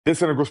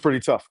This integral's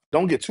pretty tough.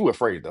 Don't get too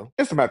afraid, though.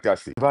 It's the math guy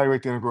C.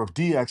 Evaluate the integral of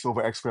dx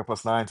over x squared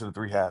plus 9 to the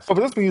 3 halves. So for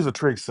this, we use a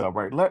trig sub,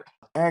 right? Let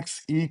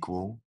x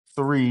equal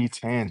 3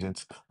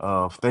 tangents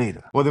of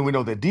theta. Well, then we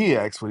know that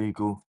dx would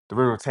equal the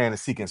derivative of tan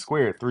is secant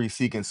squared, 3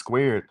 secant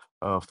squared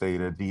of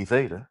theta d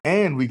theta.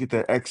 And we get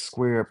that x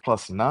squared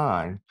plus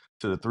 9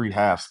 to the 3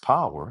 halves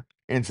power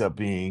ends up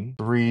being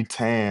 3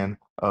 tan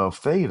of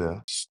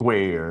theta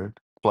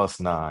squared plus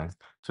 9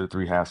 to the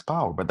 3 halves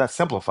power. But that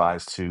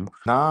simplifies to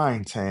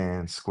 9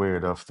 tan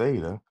squared of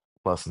theta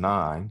plus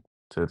 9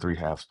 to the 3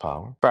 halves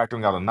power.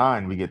 Factoring out a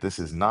 9, we get this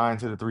is 9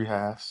 to the 3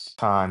 halves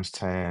times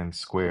tan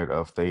squared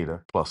of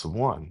theta plus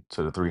 1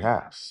 to the 3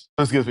 halves.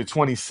 This gives me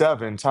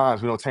 27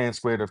 times. We know tan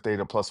squared of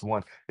theta plus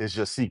 1 is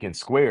just secant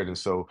squared. And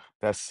so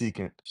that's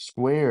secant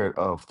squared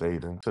of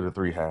theta to the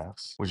 3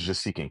 halves, which is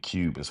just secant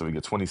cubed. And so we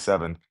get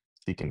 27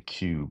 secant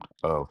cubed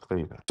of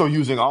theta. So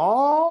using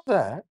all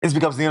that, it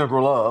becomes the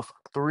integral of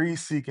 3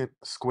 secant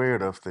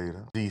squared of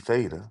theta d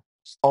theta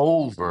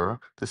over,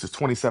 this is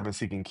 27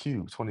 secant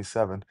cubed,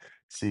 27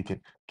 secant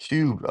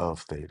cubed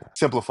of theta.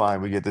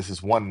 Simplifying, we get this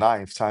is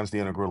 1/9 times the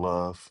integral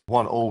of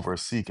 1 over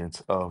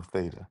secant of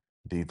theta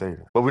d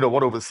theta. But we know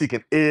 1 over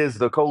secant is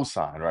the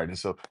cosine, right? And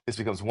so this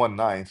becomes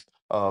 1/9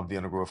 of the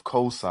integral of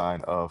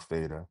cosine of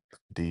theta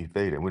d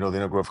theta. We know the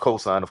integral of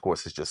cosine, of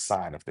course, is just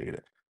sine of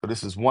theta. So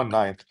this is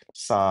 1/9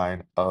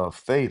 sine of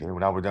theta.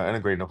 Now we're done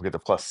integrating, don't forget the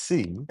plus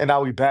c. And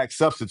now we back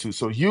substitute.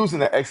 So using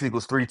the x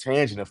equals 3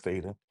 tangent of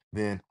theta,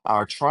 then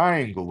our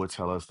triangle would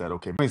tell us that,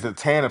 okay, means the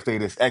tan of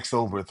theta is x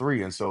over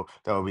 3. And so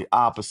that would be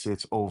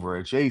opposites over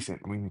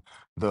adjacent. I mean,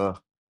 the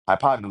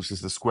hypotenuse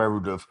is the square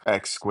root of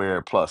x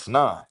squared plus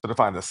 9. So to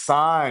find the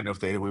sine of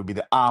theta would be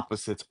the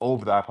opposites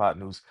over the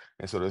hypotenuse.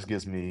 And so this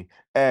gives me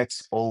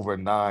x over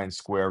 9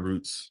 square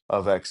roots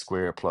of x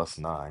squared plus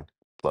 9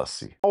 plus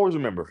c. Always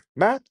remember,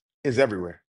 math is everywhere.